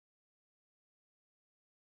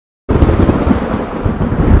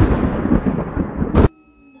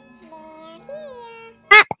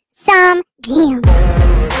Some gems.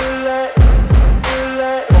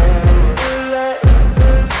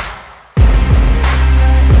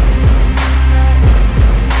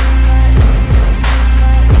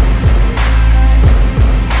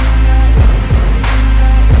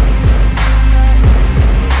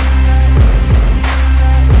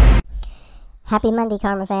 Happy Monday,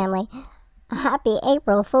 Karma family. Happy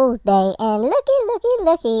April Fool's Day. And looky,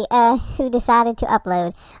 who decided to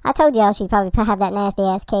upload. I told y'all she'd probably have that nasty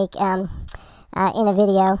ass cake in a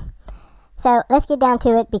video. So let's get down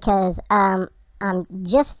to it, because I'm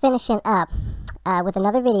just finishing up with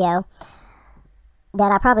another video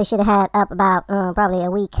that I probably should have had up about probably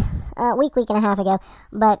a week and a half ago.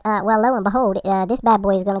 But, well, lo and behold, this bad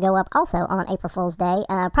boy is going to go up also on April Fool's Day,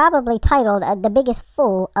 probably titled The Biggest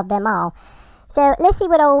Fool of Them All. So let's see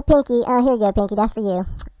what old Pinky, here you go, Pinky, that's for you.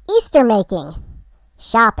 Easter making,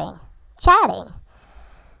 shopping, chatting.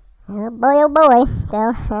 Oh boy.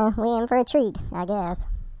 So we in for a treat, I guess.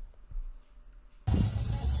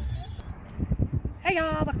 Hey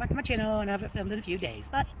y'all, welcome back to my channel, and I haven't filmed in a few days,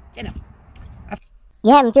 but you know.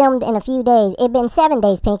 You haven't filmed in a few days. It's been 7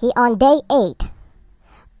 days, Pinky. On day 8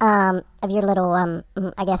 of your little, I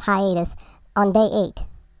guess, hiatus, on day 8,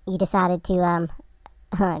 you decided to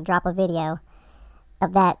drop a video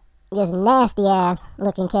of that just nasty ass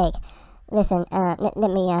looking cake. Listen, let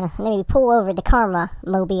me pull over the Karma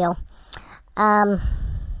mobile. Remember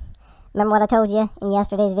what I told you in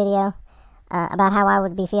yesterday's video about how I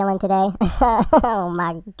would be feeling today? Oh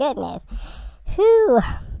my goodness. Whew.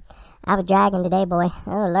 I was dragging today, boy.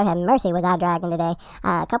 Oh, Lord have mercy, was I dragging today.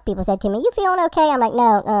 A couple people said to me, "You feeling okay?" I'm like,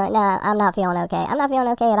 no, I'm not feeling okay. I'm not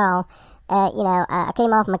feeling okay at all. You know, I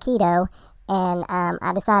came off my keto, and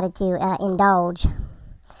I decided to indulge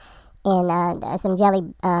in some jelly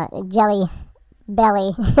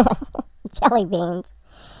belly jelly beans.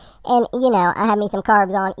 And, you know, I had me some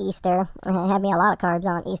carbs on Easter. I had me a lot of carbs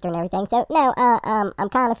on Easter and everything. So, no, I'm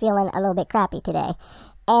kind of feeling a little bit crappy today.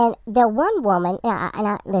 And the one woman,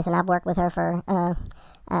 listen, I've worked with her for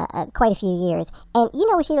quite a few years. And you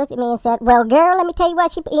know what she looked at me and said? "Well, girl, let me tell you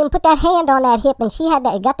what." She even put that hand on that hip, and she had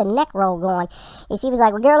that, got the neck roll going. And she was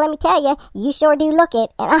like, "Well, girl, let me tell you, you sure do look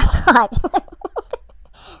it." And I thought,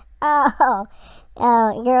 oh,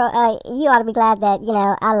 girl, you ought to be glad that, you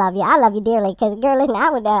know, I love you. I love you dearly. Because, girl, listen,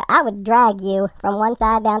 I would drag you from one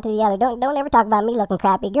side down to the other. Don't ever talk about me looking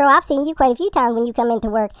crappy. Girl, I've seen you quite a few times when you come into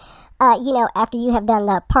work, you know, after you have done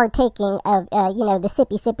the partaking of, you know, the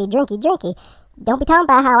sippy, drinky. Don't be talking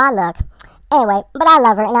about how I look. Anyway, but I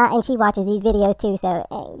love her, and she watches these videos too. So,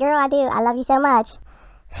 girl, I do. I love you so much.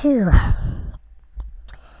 Whew.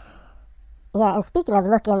 Yeah, and speaking of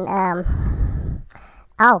looking,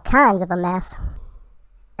 all kinds of a mess.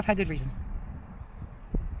 I've had good reason.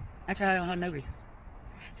 Actually, I don't have no reason.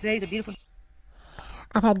 Today's a beautiful.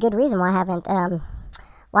 I've had good reason why I haven't uploaded.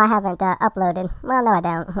 Well, no, I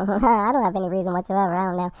don't. I don't have any reason whatsoever. I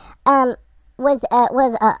don't know. Was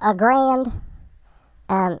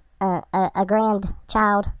a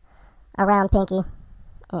grandchild around, Pinky?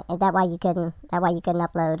 Is that why you couldn't? That why you couldn't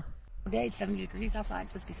upload? Today it's 70 degrees outside.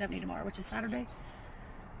 It's supposed to be 70 tomorrow, which is Saturday.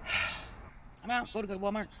 I'm out. Go to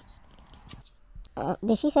Walmart.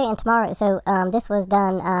 Did she say in tomorrow? So this was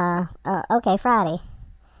done. Okay, Friday.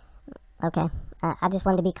 Okay. I just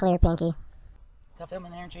wanted to be clear, Pinky. So I'll film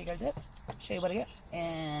in there and show you guys it. Show you what I get.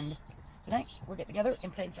 And tonight we're getting together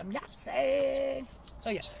and playing some Yahtzee.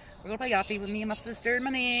 So yeah, we're gonna play Yahtzee with me and my sister and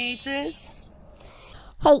my nieces.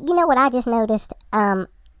 Hey, you know what I just noticed? Your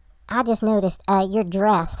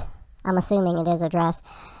dress. I'm assuming it is a dress.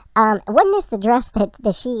 Wasn't this the dress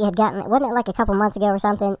that she had gotten? Wasn't it like a couple months ago or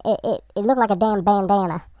something? It looked like a damn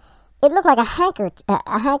bandana. It looked like a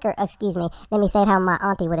excuse me. Let me say it how my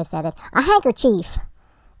auntie would have said it. A handkerchief.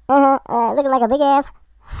 Looking like a big ass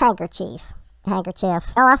handkerchief.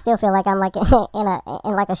 Oh, I still feel like I'm like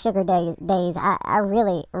in like a sugar days. I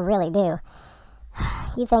really, really do.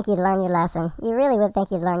 You think you'd learn your lesson. You really would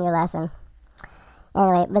think you'd learn your lesson.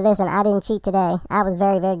 Anyway, but listen, I didn't cheat today. I was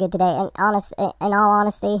very, very good today. And in all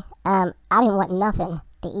honesty, I didn't want nothing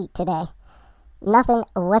to eat today. Nothing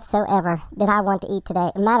whatsoever did I want to eat today.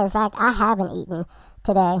 Matter of fact, I haven't eaten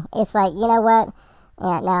today. It's like, you know what?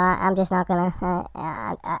 Yeah, no, I'm just not gonna.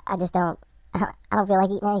 I just don't. I don't feel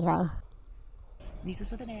like eating anything. Nieces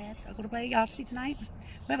with an ass. I'm gonna play Yahtzee tonight. We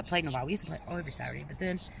haven't played in a while. We used to play every Saturday, but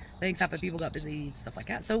then things happened. People got busy and stuff like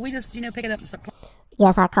that. So we just, you know, pick it up and start playing.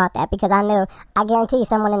 Yes, I caught that, because I guarantee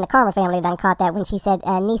someone in the Karma family done caught that when she said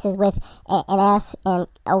nieces with an ass, and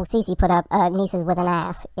old Cece put up nieces with an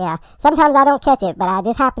ass. Yeah, sometimes I don't catch it, but I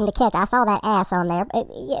just happened to catch. I saw that ass on there,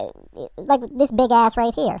 like this big ass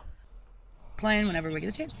right here. Playing whenever we get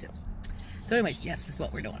a chance to. So anyways, yes, this is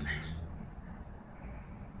what we're doing.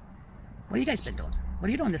 What have you guys been doing? What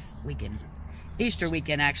are you doing this weekend? Easter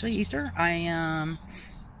weekend, actually. Easter. I am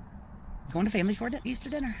going to family for Easter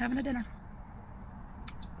dinner, having a dinner.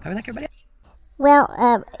 Probably like everybody else.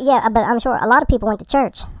 Well, yeah, but I'm sure a lot of people went to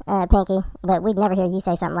church, Pinky, but we'd never hear you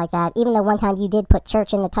say something like that. Even though one time you did put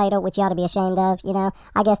church in the title, which you ought to be ashamed of, you know,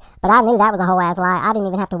 I guess. But I knew that was a whole ass lie. I didn't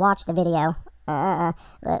even have to watch the video.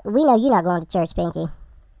 We know you're not going to church, Pinky.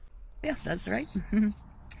 Yes, that's right.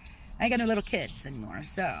 I ain't got no little kids anymore,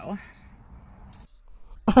 so.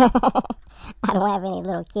 I don't have any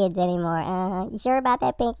little kids anymore. You sure about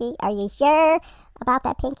that, Pinky? Are you sure about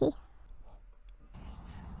that, Pinky?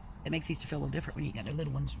 It makes Easter feel a little different when you got no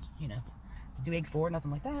little ones, you know, to do eggs for,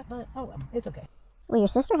 nothing like that, but oh, it's okay. Well, your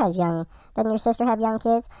sister has doesn't your sister have young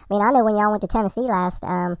kids? I mean, I know when y'all went to Tennessee last,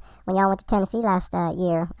 year,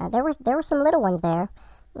 there were some little ones there.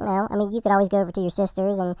 You know, I mean, you could always go over to your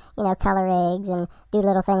sister's and, you know, color eggs and do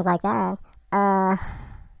little things like that.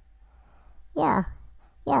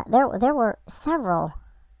 Yeah, there were several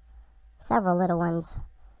little ones.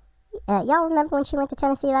 Y'all remember when she went to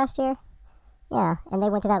Tennessee last year? Yeah, and they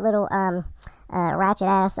went to that little ratchet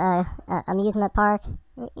ass amusement park.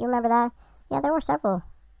 You remember that? Yeah, there were several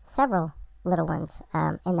little ones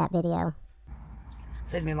in that video.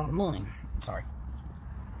 Saves me a lot of money. Sorry.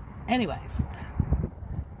 Anyways,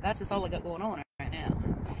 that's just all I got going on right now.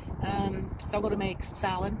 So I'm going to make some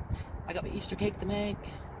salad. I got my Easter cake to make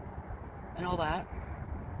and all that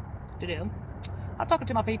to do. I'm talking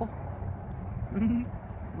to my people.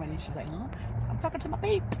 She's like, huh? I'm talking to my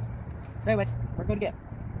peeps. So anyways, we're going to get.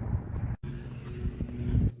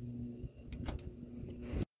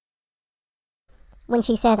 When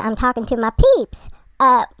she says, I'm talking to my peeps,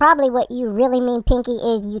 probably what you really mean, Pinky,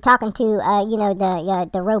 is you talking to, you know,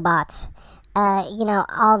 the robots. You know,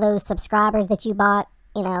 all those subscribers that you bought,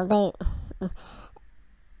 you know,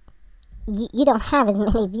 you don't have as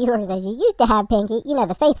many viewers as you used to have, Pinky. You know,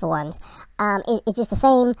 the faithful ones. It's just the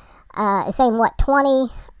same, what,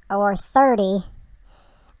 20 or 30,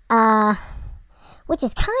 which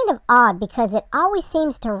is kind of odd because it always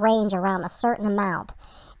seems to range around a certain amount.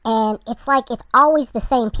 And it's like it's always the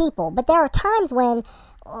same people. But there are times when,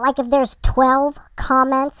 like if there's 12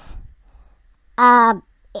 comments,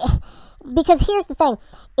 because here's the thing.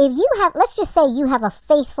 If you have, let's just say you have a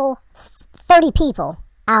faithful 30 people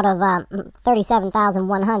out of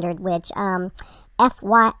 37,100, which,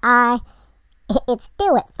 FYI, it's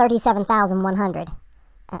still at 37,100.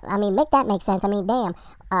 I mean, make that make sense. I mean, damn,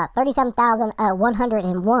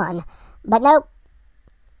 37,101. But nope,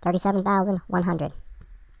 37,100.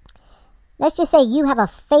 Let's just say you have a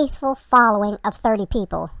faithful following of 30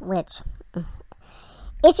 people, which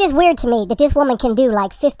it's just weird to me that this woman can do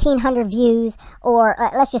like 1,500 views or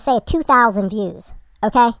let's just say 2,000 views,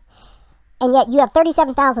 okay? And yet you have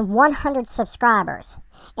 37,100 subscribers,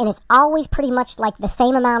 and it's always pretty much like the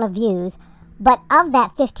same amount of views, but of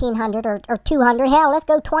that 1,500 or 200, hell, let's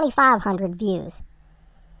go 2,500 views.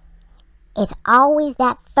 It's always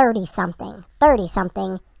that 30-something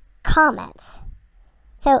comments.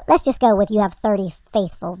 So let's just go with you have 30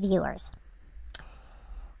 faithful viewers.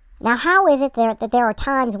 Now, how is it that there are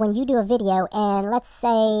times when you do a video and let's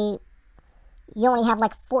say you only have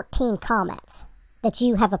like 14 comments that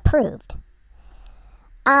you have approved?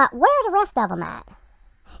 Where are the rest of them at?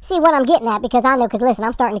 See what I'm getting at, because I know, because listen,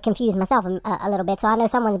 I'm starting to confuse myself a little bit, so I know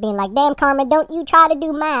someone's being like, damn, Carmen, don't you try to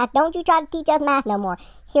do math. Don't you try to teach us math no more.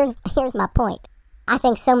 Here's my point. I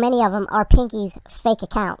think so many of them are Pinky's fake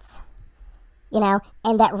accounts. You know,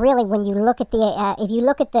 and that really, when you look at if you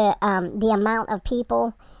look at the amount of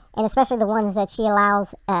people, and especially the ones that she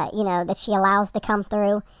allows, to come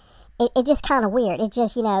through, it's just kind of weird. It's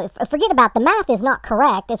just, you know, forget about the math is not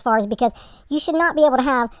correct as far as, because you should not be able to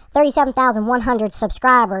have 37,100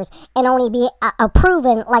 subscribers and only be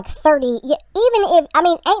approving like 30, even if, I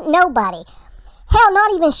mean, ain't nobody. Hell,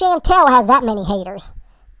 not even Chantel has that many haters.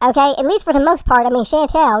 Okay, at least for the most part. I mean,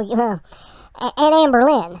 Chantel, you know, and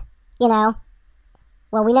Amberlynn, you know.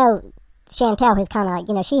 Well, we know Chantel has kind of,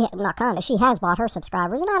 you know, she has bought her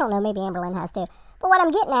subscribers, and I don't know, maybe Amberlynn has too. But what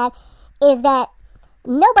I'm getting at is that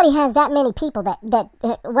nobody has that many people that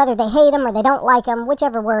whether they hate them or they don't like them,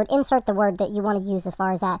 whichever word, insert the word that you want to use as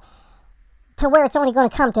far as that, to where it's only going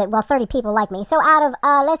to come to, well, 30 people like me. So out of,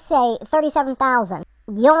 let's say, 37,000,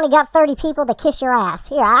 you only got 30 people that kiss your ass.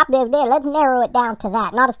 Here, let's narrow it down to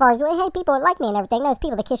that. Not as far as, well, hey, people that like me and everything. No, it's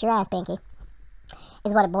people that kiss your ass, Pinky,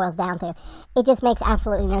 is what it boils down to. It just makes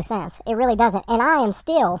absolutely no sense. It really doesn't. And I am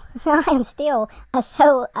still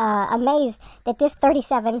so amazed that this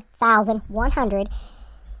 37,100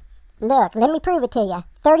 Look, let me prove it to you.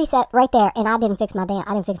 37 right there, and I didn't fix my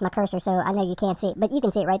cursor, so I know you can't see it, but you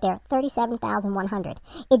can see it right there. 37,100.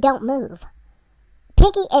 It don't move.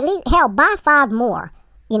 Pinky, at least, hell, buy 5 more.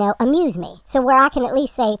 You know, amuse me. So where I can at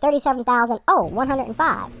least say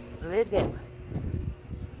 37,105. Let's go.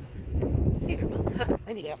 See there, buds.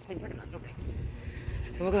 There you go. Okay.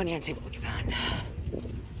 So we'll go in here and see what we can find.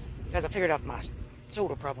 Guys, I figured out my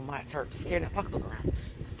shoulder problem, why it's hurt. It's carrying that pocketbook around.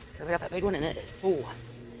 Because I got that big one and it is full.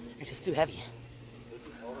 It's just too heavy.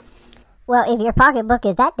 Well, if your pocketbook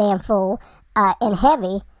is that damn full and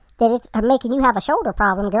heavy that it's making you have a shoulder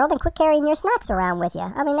problem, girl, then quit carrying your snacks around with you.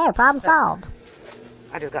 I mean, there, problem solved.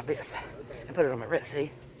 I just got this and put it on my wrist,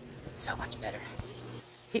 see? So much better.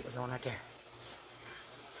 Heat was on right there.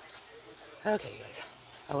 Okay, guys.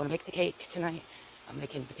 I want to make the cake tonight. I'm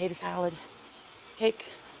making potato salad, cake,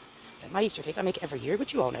 and my Easter cake. I make every year,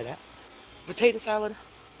 but you all know that. Potato salad.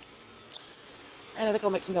 And I think I'll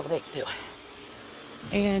make some deviled eggs too.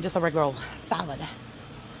 And just a regular old salad.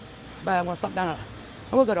 But I want to slump down.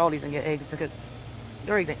 I will go to Aldi's and get eggs because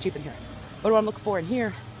their eggs ain't cheap in here. But what I'm looking for in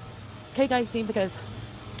here is cake icing because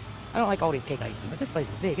I don't like Aldi's cake icing. But this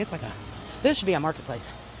place is big. It's like this should be a marketplace.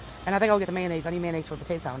 And I think I'll get the mayonnaise. I need mayonnaise for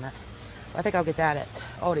potato salad and that. But I think I'll get that at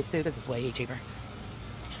Aldi's too because it's way cheaper.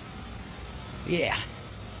 Yeah.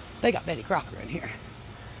 They got Betty Crocker in here.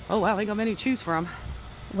 Oh wow, they got many to choose from.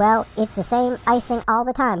 Well, it's the same icing all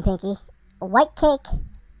the time, Pinky. White cake,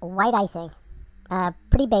 white icing.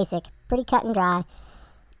 Pretty basic, pretty cut and dry.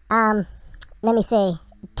 Let me see.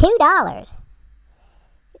 $2.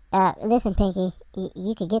 Listen, Pinky,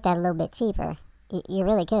 you could get that a little bit cheaper. You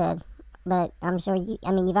really could. But I'm sure you've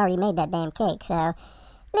already made that damn cake, so.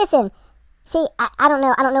 Listen, see, I don't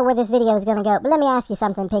know where this video is going to go, but let me ask you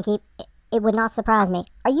something, Pinky. It would not surprise me.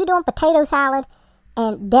 Are you doing potato salad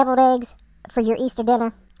and deviled eggs for your Easter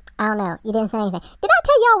dinner? I don't know. You didn't say anything. Did I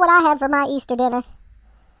tell y'all what I had for my Easter dinner?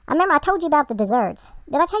 I remember I told you about the desserts.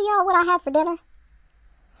 Did I tell y'all what I had for dinner?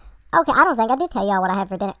 Okay, I don't think I did tell y'all what I had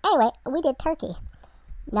for dinner. Anyway, we did turkey.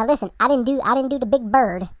 Now listen, I didn't do the big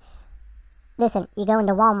bird. Listen, you go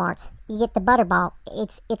into Walmart's, you get the butterball.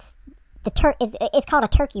 It's called a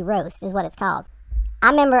turkey roast, is what it's called. I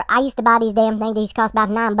remember I used to buy these damn things. These used to cost about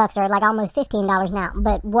 $9 or like almost $15 now.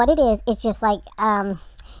 But what it is, it's just like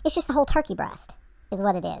it's just a whole turkey breast, is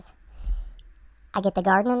what it is. I get the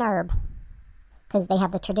garden and herb because they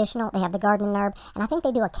have the traditional. They have the garden and herb, and I think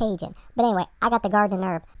they do a Cajun. But anyway, I got the garden and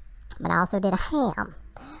herb, but I also did a ham.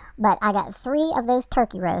 But I got 3 of those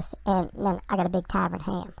turkey roasts, and then I got a big tavern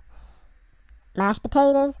ham. Mashed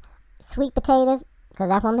potatoes, sweet potatoes. Because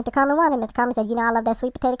that's what Mr. Carmen wanted. Mr. Carmen said, you know, I love that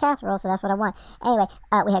sweet potato casserole, so that's what I want. Anyway,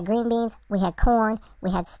 we had green beans, we had corn,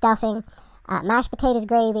 we had stuffing, mashed potatoes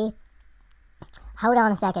gravy. Hold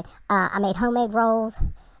on a second. I made homemade rolls.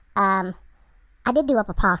 I did do up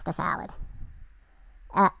a pasta salad.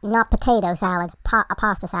 Not potato salad, a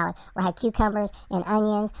pasta salad, where I had cucumbers and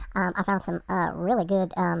onions. I found some really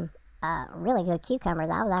good cucumbers.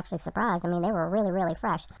 I was actually surprised. I mean, they were really, really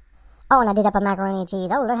fresh. Oh, and I did up a macaroni and cheese.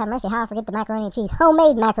 Oh, Lord have mercy, how I forget the macaroni and cheese.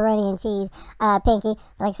 Homemade macaroni and cheese, Pinky.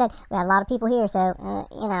 But like I said, we had a lot of people here, so,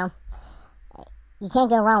 you know, you can't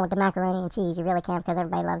go wrong with the macaroni and cheese. You really can't because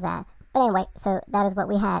everybody loves that. But anyway, so that is what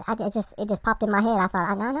we had. It just popped in my head. I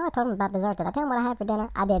thought, I know I told him about dessert. Did I tell him what I had for dinner?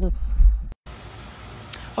 I didn't.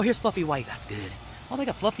 Oh, here's fluffy white. That's good. Oh, they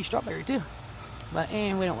got fluffy strawberry, too. But, we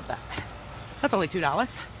don't want that. That's only $2. I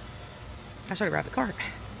should have grabbed the cart.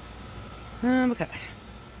 Okay.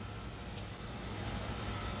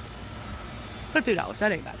 So $2,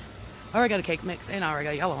 that ain't bad. I already got a cake mix, and I already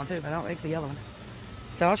got a yellow one too, but I don't like the yellow one.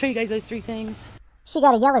 So I'll show you guys those 3 things. She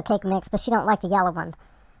got a yellow cake mix, but she don't like the yellow one.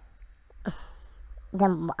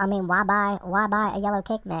 Then, I mean, why buy a yellow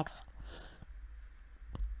cake mix?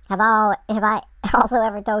 Have I also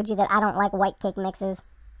ever told you that I don't like white cake mixes?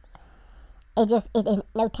 It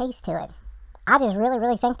no taste to it. I just really,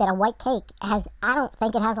 really think that a white cake I don't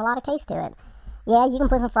think it has a lot of taste to it. Yeah, you can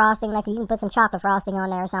put some frosting, like you can put some chocolate frosting on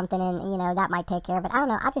there or something, and, you know, that might take care of it. I don't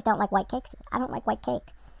know. I just don't like white cakes. I don't like white cake.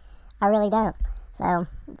 I really don't. So,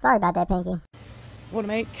 sorry about that, Pinky. Want to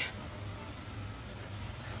make?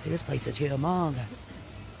 See, this place is humongous.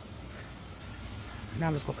 Now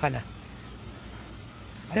I'm just going to kind of,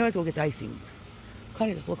 I always go get the icing. Kind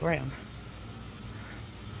of just look around.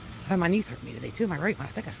 My knees hurt me today, too. Am I right? I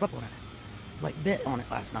think I slept on it. Like, bit on it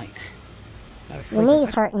last night. Your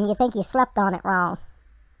knees hurting, you think you slept on it wrong.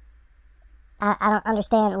 I don't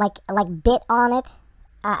understand, like bit on it.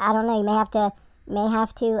 I don't know, you may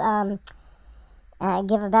have to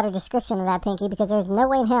give a better description of that, Pinky, because there's no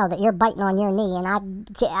way in hell that you're biting on your knee, and I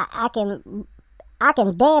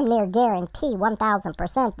can damn near guarantee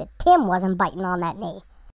 1,000% that Tim wasn't biting on that knee.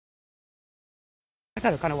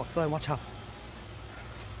 gotta kind of walk slow and watch how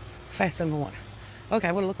fast I'm going. Okay,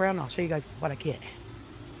 I want to look around and I'll show you guys what I get.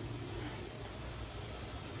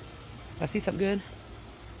 If I see something good,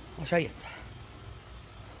 I'll show you. If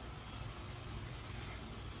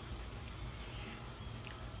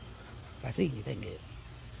I see anything good.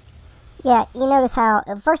 Yeah, you notice how,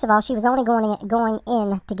 first of all, she was only going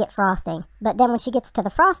in to get frosting. But then when she gets to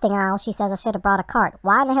the frosting aisle, she says, I should have brought a cart.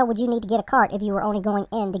 Why in the hell would you need to get a cart if you were only going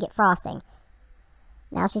in to get frosting?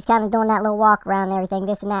 Now she's kind of doing that little walk around and everything,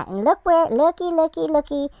 this and that. And look where, looky,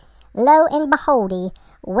 lo and beholdy,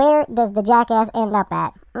 where does the jackass end up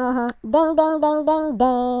at? Ding, ding, ding, ding,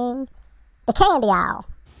 ding. The candy aisle.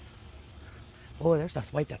 Boy, there's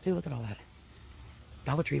stuff wiped out too. Look at all that.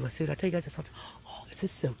 Dollar Tree list too. Did I tell you guys this? Oh, this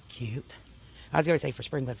is so cute. I was going to say for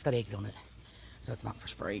spring, but it's got eggs on it. So it's not for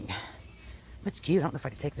spring. It's cute. I don't know if I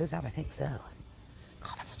could take those out. I think so.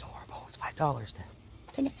 God, that's adorable. It's $5 to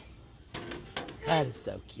take it. That is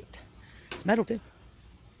so cute. It's metal too.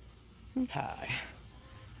 Okay.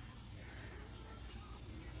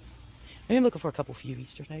 I'm looking for a few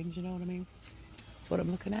Easter things, you know what I mean? That's what I'm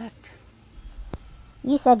looking at.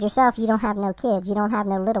 You said yourself you don't have no kids. You don't have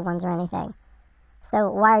no little ones or anything. So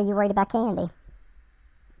why are you worried about candy?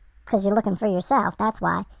 Because you're looking for yourself. That's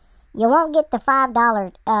why. You won't get the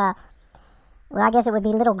 $5, well, I guess it would be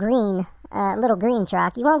little green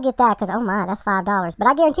truck. You won't get that because, oh my, that's $5. But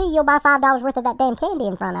I guarantee you'll buy $5 worth of that damn candy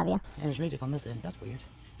in front of you. And there's music on this end. That's weird.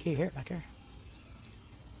 Can you hear it back here?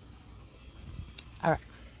 All right.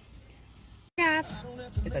 Guys,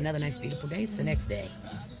 it's another nice, beautiful day. It's the next day.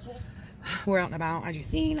 We're out and about. As you've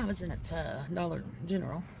seen, I was in at Dollar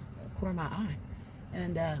General, corner of my eye.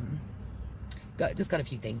 And just got a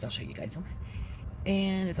few things I'll show you guys.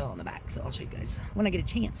 And it's all in the back, so I'll show you guys when I get a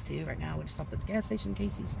chance to. Right now, we just stopped at the gas station,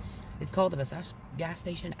 Casey's. It's called the best gas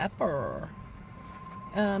station ever.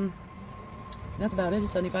 That's about it.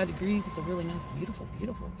 It's 75 degrees. It's a really nice, beautiful,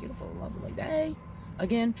 lovely day.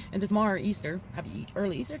 Again, and tomorrow Easter. Happy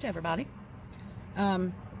early Easter to everybody.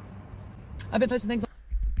 I've been posting things.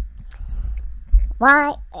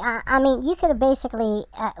 Why? I mean, you could have basically,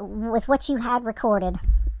 with what you had recorded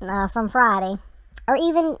from Friday, or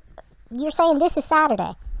even you're saying this is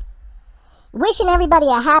Saturday, wishing everybody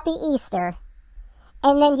a happy Easter,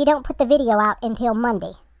 and then you don't put the video out until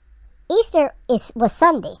Monday. Easter was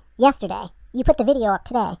Sunday, yesterday. You put the video up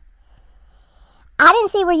today. I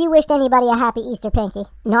didn't see where you wished anybody a happy Easter, Pinky.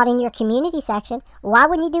 Not in your community section. Why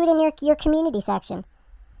wouldn't you do it in your community section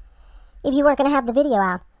if you weren't going to have the video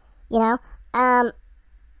out, you know?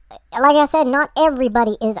 Like I said, not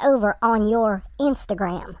everybody is over on your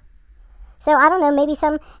Instagram. So I don't know, maybe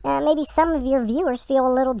some of your viewers feel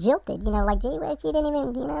a little jilted, you know, like, gee, you didn't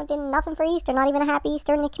even, you know, did nothing for Easter, not even a happy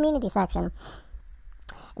Easter in the community section.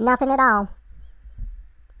 Nothing at all.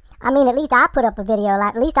 I mean, at least I put up a video,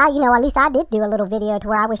 at least I did do a little video to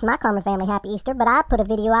where I wished my Karma family happy Easter, but I put a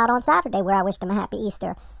video out on Saturday where I wished them a happy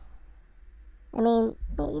Easter. I mean,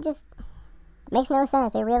 it just makes no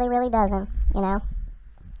sense. It really, really doesn't, you know.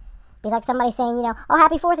 Be like somebody saying, you know, oh,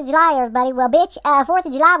 happy 4th of July, everybody. Well, bitch, 4th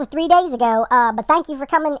of July was 3 days ago, but thank you for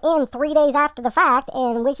coming in 3 days after the fact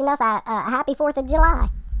and wishing us a happy 4th of July.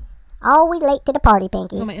 Always late to the party,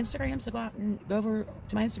 Pinky. It's on my Instagram, so go out and go over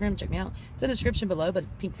to my Instagram and check me out. It's in the description below, but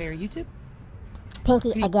it's Pink Fairy YouTube.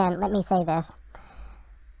 Pinky, again, let me say this.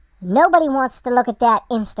 Nobody wants to look at that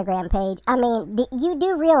Instagram page. I mean, you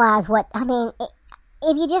do realize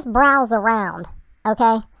if you just browse around,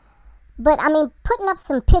 okay? But, I mean, putting up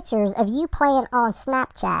some pictures of you playing on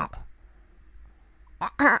Snapchat.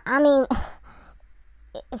 I mean,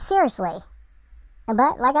 seriously.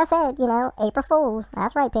 But, like I said, you know, April Fools.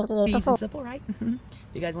 That's right, Pinky, April Fools. Simple, right? If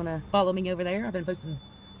you guys want to follow me over there, I've been posting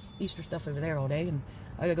Easter stuff over there all day. And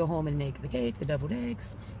I gotta go home and make the cake, the deviled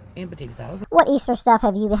eggs, and potato salad. What Easter stuff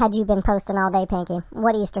had you been posting all day, Pinky?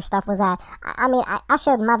 What Easter stuff was that? I mean, I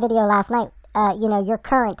showed my video last night, you know, your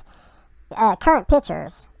current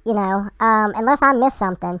pictures, you know, unless I missed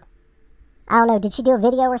something. I don't know, did she do a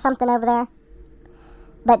video or something over there?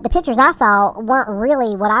 But the pictures I saw weren't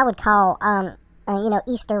really what I would call, you know,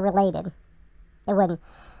 Easter related. It wouldn't.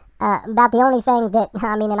 About the only thing that,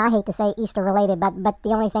 I mean, and I hate to say Easter related, but the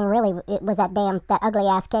only thing really was that ugly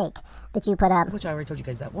ass cake that you put up. Which I already told you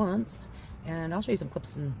guys that once. And I'll show you some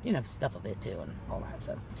clips and, you know, stuff of it too and all that.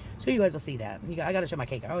 So you guys will see that. I gotta show my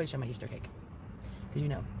cake. I always show my Easter cake. Because you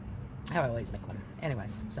know how I always make one.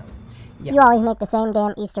 Anyways, so, yeah. You always make the same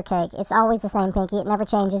damn Easter cake. It's always the same, Pinky. It never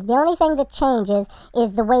changes. The only thing that changes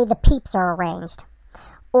is the way the peeps are arranged.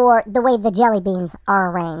 or the way the jelly beans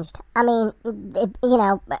are arranged. I mean, you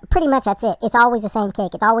know, pretty much that's it. It's always the same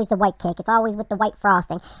cake. It's always the white cake. It's always with the white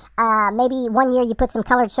frosting. Maybe one year you put some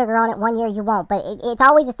colored sugar on it, one year you won't, but it's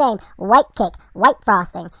always the same. White cake, white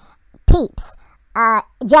frosting, Peeps,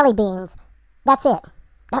 jelly beans. That's it.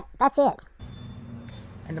 That's it.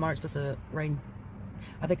 And tomorrow it's supposed to rain.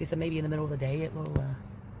 I think they said maybe in the middle of the day it will,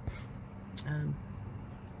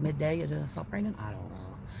 midday it'll stop raining. I don't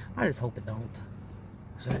know. I just hope it don't.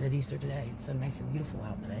 So I did Easter today. It's so nice and beautiful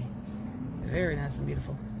out today. Very nice and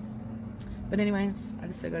beautiful. But anyways, I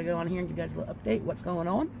just still gotta go on here and give you guys a little update what's going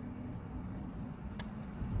on.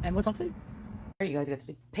 And we'll talk soon. There you guys got the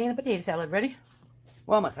big pan of potato salad ready.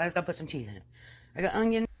 Well, almost. I just gotta put some cheese in it. I got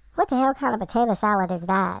onion. What the hell kind of potato salad is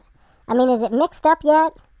that? I mean, is it mixed up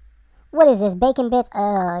yet? What is this, bacon bits?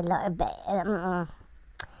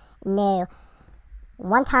 No.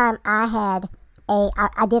 One time I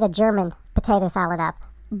did a German potato salad up,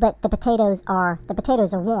 but the potatoes are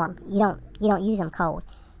warm. You don't use them cold.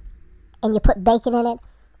 And you put bacon in it,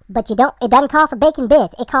 but it doesn't call for bacon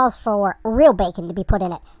bits. It calls for real bacon to be put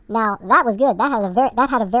in it. Now, that was good. That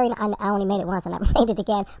had a very, I only made it once and I made it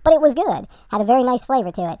again, but it was good. Had a very nice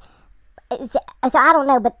flavor to it. So I don't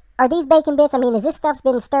know, but are these bacon bits? I mean, is this stuff's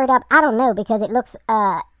been stirred up? I don't know, because it looks,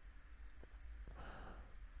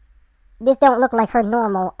 this don't look like her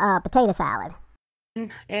normal potato salad.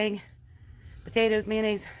 Egg, potatoes,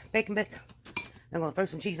 mayonnaise, bacon bits. I'm gonna throw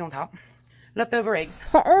some cheese on top. Leftover eggs.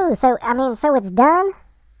 So it's done?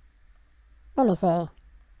 Let me see.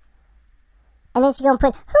 And then she's gonna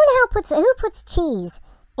put, who puts cheese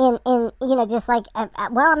in you know, just like,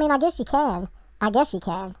 well, I mean, I guess you can.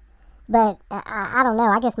 But I don't know.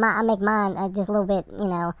 I guess I make mine just a little bit, you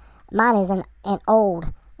know. Mine is an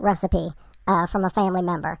old recipe from a family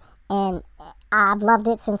member. And I've loved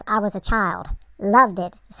it since I was a child.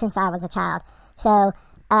 So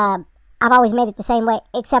I've always made it the same way,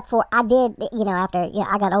 except for I did, you know, after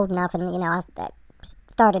I got old enough and, you know, I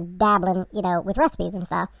started dabbling, you know, with recipes and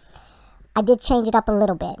stuff. I did change it up a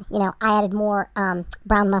little bit. You know, I added more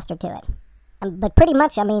brown mustard to it. But pretty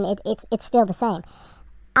much, I mean, it's still the same.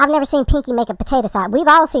 I've never seen Pinky make a potato salad. We've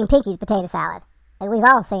all seen Pinky's potato salad. We've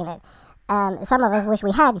all seen it. Some of us wish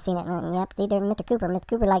we hadn't seen it. Yep, see, Mr. Cooper,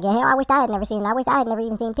 like, yeah, hell, I wish I had never seen it. I wish I had never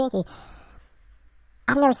even seen Pinky.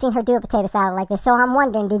 I've never seen her do a potato salad like this, so I'm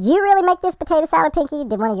wondering, did you really make this potato salad, Pinky?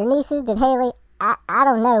 Did one of your nieces? Did Haley? I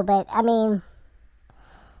don't know, but, I mean,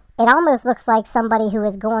 it almost looks like somebody who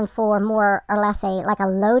is going for more or less a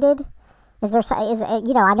loaded,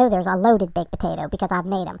 you know, I know there's a loaded baked potato because I've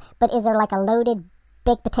made them, but is there like a loaded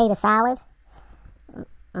baked potato salad?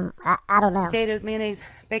 I don't know. Potatoes, mayonnaise,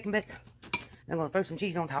 bacon bits. I'm going to throw some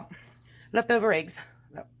cheese on top. Leftover eggs.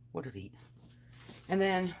 We'll just eat. And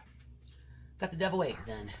then, got the devil eggs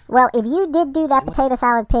done. Well, if you did do that potato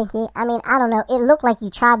salad, Pinky, I mean, I don't know. It looked like you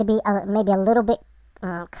tried to be maybe a little bit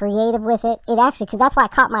creative with it. It actually, because that's why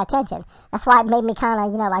it caught my attention. That's why it made me kind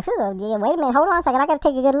of, you know, like, oh, yeah, wait a minute, hold on a second. I got to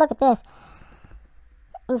take a good look at this.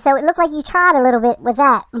 And so it looked like you tried a little bit with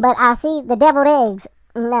that. But I see the deviled eggs.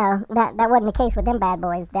 No, that wasn't the case with them bad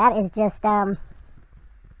boys. That is just,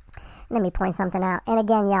 let me point something out. And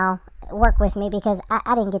again, y'all, work with me because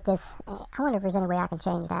I didn't get this. I wonder if there's any way I can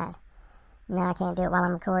change that. No, I can't do it while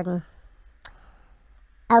I'm recording.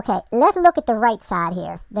 Okay, let's look at the right side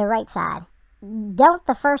here. The right side. Don't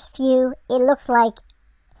the first few, it looks like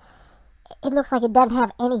it doesn't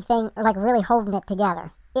have anything, like, really holding it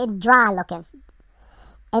together. It's dry looking.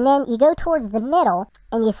 And then you go towards the middle,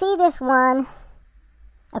 and you see this one.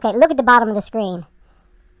 Okay, look at the bottom of the screen.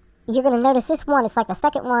 You're going to notice this one, it's like the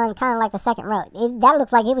second one, kind of like the second row. That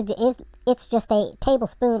looks like it's just a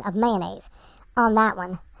tablespoon of mayonnaise on that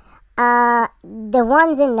one. The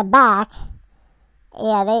ones in the back,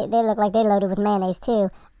 yeah, they look like they're loaded with mayonnaise too.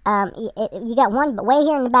 You got one way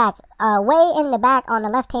here in the back, way in the back on the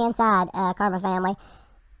left-hand side, Karma family.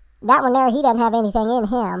 That one there, he doesn't have anything in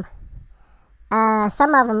him.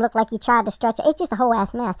 Some of them look like you tried to stretch it. It's just a whole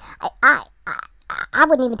ass mess. I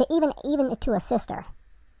wouldn't even to a sister,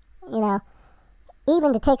 you know,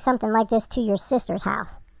 even to take something like this to your sister's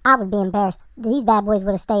house, I would be embarrassed. These bad boys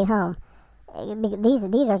would have stayed home.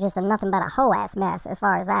 These are just nothing but a whole ass mess as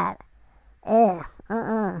far as that. Ugh,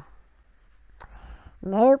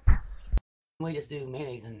 nope. We just do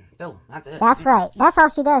mayonnaise and fill them. That's it. That's right. That's all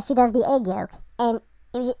she does. She does the egg yolk, and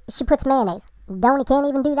she puts mayonnaise. Can't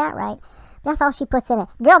even do that right. That's all she puts in it.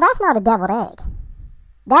 Girl, that's not a deviled egg.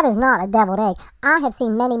 That is not a deviled egg. I have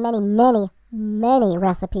seen many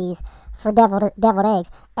recipes for deviled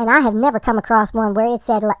eggs, and I have never come across one where it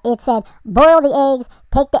said boil the eggs,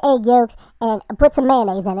 take the egg yolks, and put some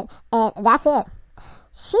mayonnaise in it, and that's it.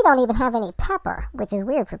 She don't even have any pepper, which is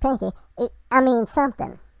weird for Pinky. I mean,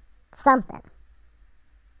 something.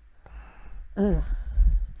 You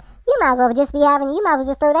might as well just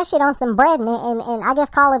throw that shit on some bread and I guess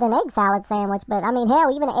call it an egg salad sandwich. But I mean,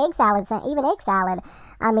 hell, even egg salad,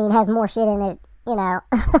 I mean, has more shit in it, you know.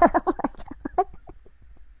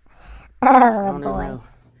 Oh, boy. No.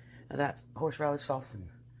 That's horseradish sauce and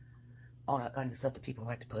all that kind of stuff that people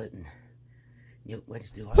like to put. And we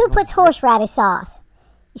just do. Who puts horseradish sauce?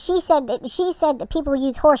 She said that people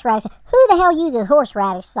use horseradish. Who the hell uses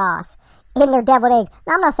horseradish sauce in their deviled eggs?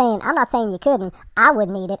 Now, I'm not saying you couldn't. I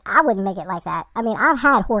wouldn't eat it. I wouldn't make it like that. I mean, I've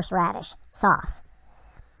had horseradish sauce.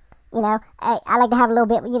 You know, I like to have a little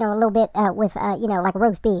bit, with, like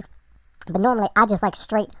roast beef. But normally, I just like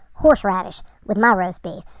straight horseradish with my roast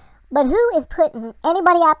beef. But who is putting,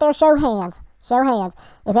 anybody out there, show hands,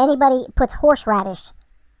 if anybody puts horseradish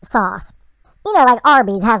sauce. You know, like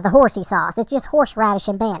Arby's has the horsey sauce. It's just horseradish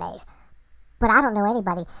and mayonnaise. But I don't know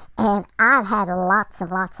anybody. And I've had lots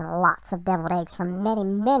and lots and lots of deviled eggs from many,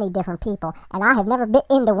 many different people. And I have never bit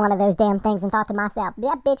into one of those damn things and thought to myself,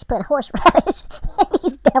 that bitch put horseradish in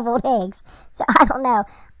these deviled eggs. So I don't know.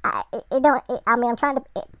 I'm trying to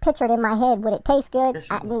picture it in my head. Would it taste good?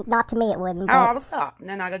 Not to me, it wouldn't. But... Oh, I will stop. And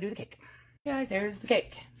then I gotta do the cake. Guys, there's the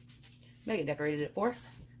cake. Megan decorated it for us.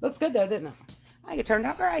 Looks good though, didn't it? I think it turned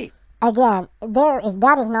out great. Again, that is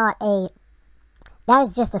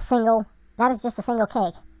just a single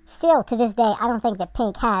cake. Still, to this day, I don't think that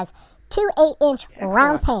Pink has 2 8-inch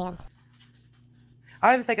round pans.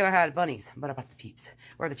 I was thinking I had bunnies, but I bought the peeps.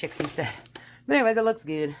 Or the chicks instead. But anyways, it looks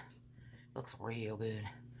good. Looks real good.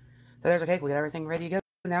 So there's our cake. We got everything ready to go.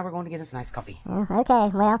 Now we're going to get us a nice coffee. Okay,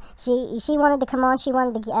 well, she wanted to come on. She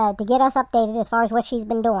wanted to get us updated as far as what she's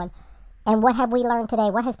been doing. And what have we learned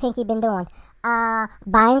today? What has Pinky been doing?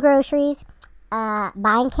 Buying groceries,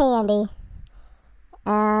 buying candy.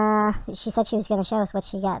 She said she was going to show us what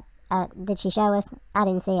she got. Did she show us? I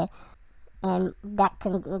didn't see it. And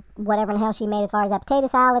whatever the hell she made as far as that potato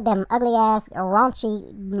salad, them ugly ass,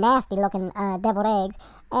 raunchy, nasty looking deviled eggs.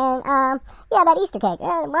 And, yeah, that Easter cake.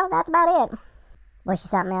 Well, that's about it. Boy,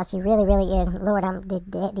 she's something else. She really, really is. Lord,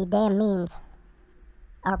 the damn memes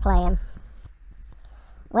are playing.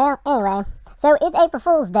 Well, anyway, so it's April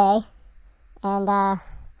Fool's Day, and I'm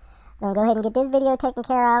going to go ahead and get this video taken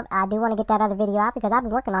care of. I do want to get that other video out because I've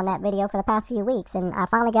been working on that video for the past few weeks, and I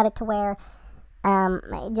finally got it to where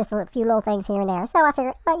just a few little things here and there. So I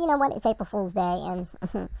figured, well, you know what, it's April Fool's Day, and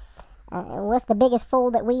what's the biggest fool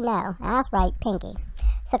that we know? That's right, Pinky.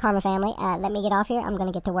 So, Karma family, let me get off here. I'm going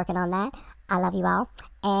to get to working on that. I love you all,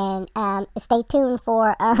 and stay tuned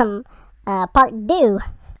for part 2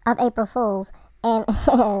 of April Fool's. And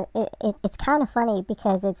it's kind of funny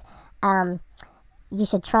because it's, you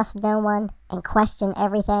should trust no one and question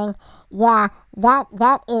everything. Yeah,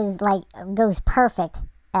 that is like, goes perfect,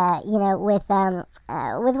 with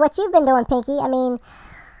what you've been doing, Pinky. I mean,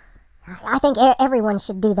 I think everyone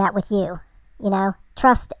should do that with you,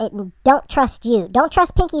 Trust it, don't trust you. Don't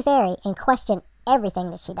trust Pinky Fairy and question everything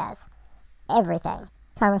that she does. Everything.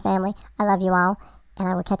 Karma family, I love you all, and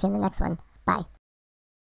I will catch you in the next one. Bye.